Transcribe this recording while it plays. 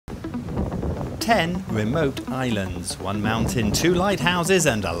10 remote islands, 1 mountain, 2 lighthouses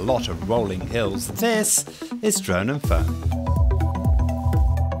and a lot of rolling hills. This is Drone and Phone.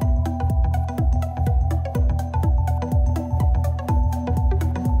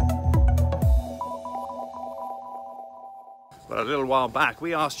 Well, a little while back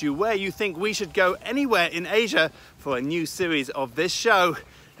we asked you where you think we should go anywhere in Asia for a new series of this show,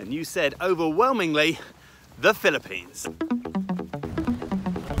 and you said overwhelmingly the Philippines.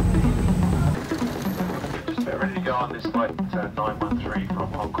 Just about ready to go on this flight 913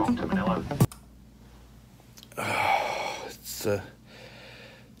 from Hong Kong to Manila. It's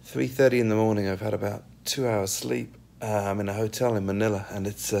 3:30 in the morning. I've had about 2 hours sleep. I'm in a hotel in Manila and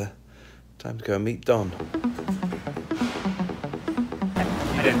it's time to go and meet Don.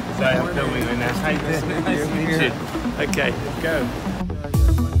 I'm filming right now. Nice to meet you. Okay, go.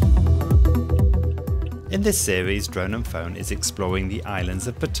 In this series, Drone and Phone is exploring the islands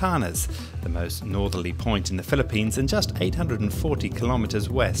of Batanes, the most northerly point in the Philippines and just 840 kilometers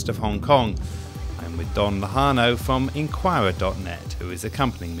west of Hong Kong. I'm with Don Lejano from Inquirer.net, who is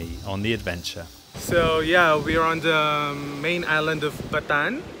accompanying me on the adventure. So yeah, we are on the main island of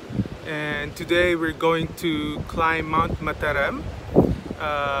Batan, and today we're going to climb Mount Matarem.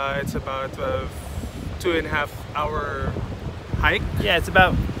 It's about a 2.5 hour hike. Yeah, it's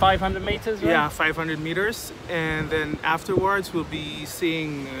about 500 meters, right? Yeah, 500 meters. And then afterwards we'll be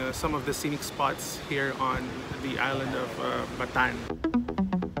seeing some of the scenic spots here on the island of Batan.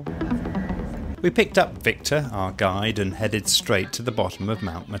 We picked up Victor, our guide, and headed straight to the bottom of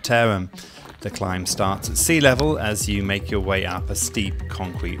Mount Matarem. The climb starts at sea level as you make your way up a steep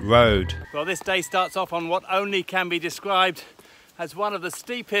concrete road. Well, this day starts off on what only can be described as one of the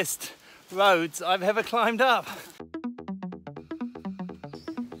steepest roads I've ever climbed up.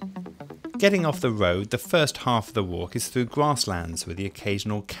 Getting off the road, the first half of the walk is through grasslands with the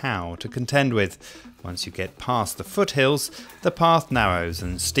occasional cow to contend with. Once you get past the foothills, the path narrows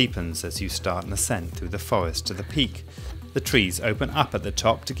and steepens as you start an ascent through the forest to the peak. The trees open up at the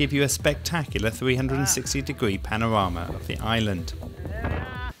top to give you a spectacular 360-degree panorama of the island.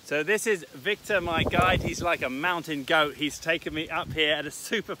 So this is Victor, my guide. He's like a mountain goat. He's taken me up here at a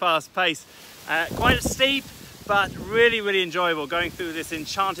super fast pace. Quite steep, but really enjoyable going through this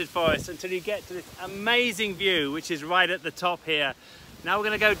enchanted forest until you get to this amazing view, which is right at the top here. Now we're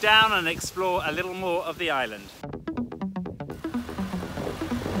going to go down and explore a little more of the island.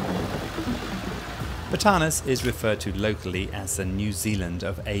 Batanes is referred to locally as the New Zealand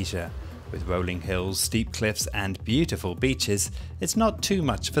of Asia. With rolling hills, steep cliffs and beautiful beaches, it's not too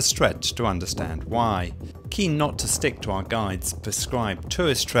much of a stretch to understand why. Keen not to stick to our guide's prescribed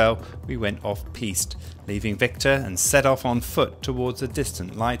tourist trail, we went off-piste, leaving Victor and set off on foot towards a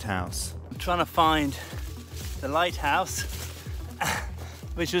distant lighthouse. I'm trying to find the lighthouse,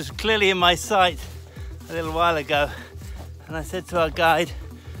 which was clearly in my sight a little while ago. And I said to our guide,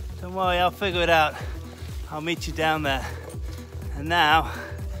 don't worry, I'll figure it out. I'll meet you down there. And now,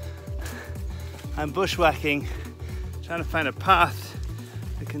 I'm bushwhacking, trying to find a path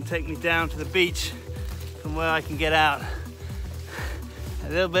that can take me down to the beach from where I can get out. A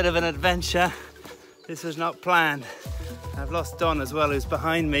little bit of an adventure. This was not planned. I've lost Don as well, who's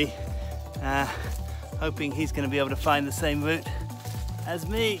behind me, hoping he's going to be able to find the same route as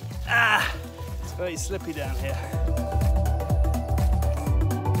me. It's very slippy down here.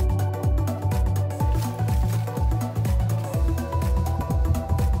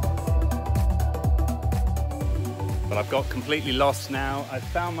 Well, I've got completely lost now. I've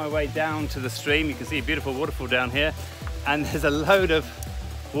found my way down to the stream. You can see a beautiful waterfall down here, and there's a load of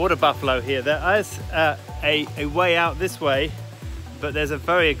water buffalo here. There is a way out this way, but there's a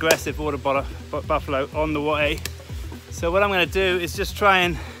very aggressive water buffalo on the way. So what I'm going to do is just try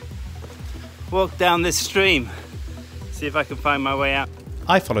and walk down this stream, see if I can find my way out.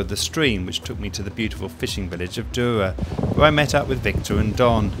 I followed the stream, which took me to the beautiful fishing village of Dura, where I met up with Victor and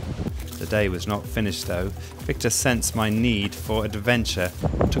Don. The day was not finished though. Victor sensed my need for adventure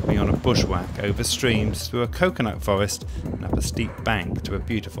and took me on a bushwhack over streams, through a coconut forest and up a steep bank to a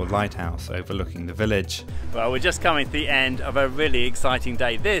beautiful lighthouse overlooking the village. Well, we're just coming to the end of a really exciting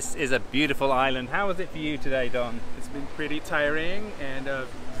day. This is a beautiful island. How was it for you today, Don? It's been pretty tiring and a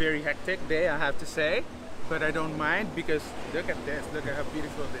very hectic day, I have to say. But I don't mind because look at this, look at how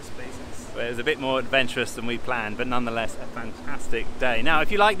beautiful this place is. Well, it was a bit more adventurous than we planned, but nonetheless a fantastic day. Now,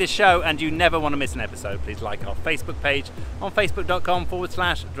 if you like this show and you never want to miss an episode, please like our Facebook page on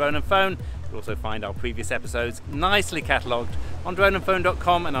facebook.com/Drone and Phone. You'll also find our previous episodes nicely catalogued on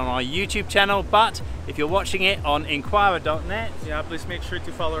droneandphone.com and on our YouTube channel. But if you're watching it on Inquirer.net, Yeah, please make sure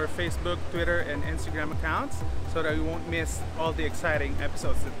to follow our Facebook, Twitter, and Instagram accounts so that you won't miss all the exciting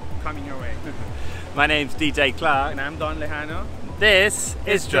episodes that are coming your way. my name's DJ Clark. And I'm Don Lejano. This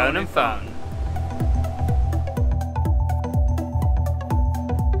is Drone and Phone.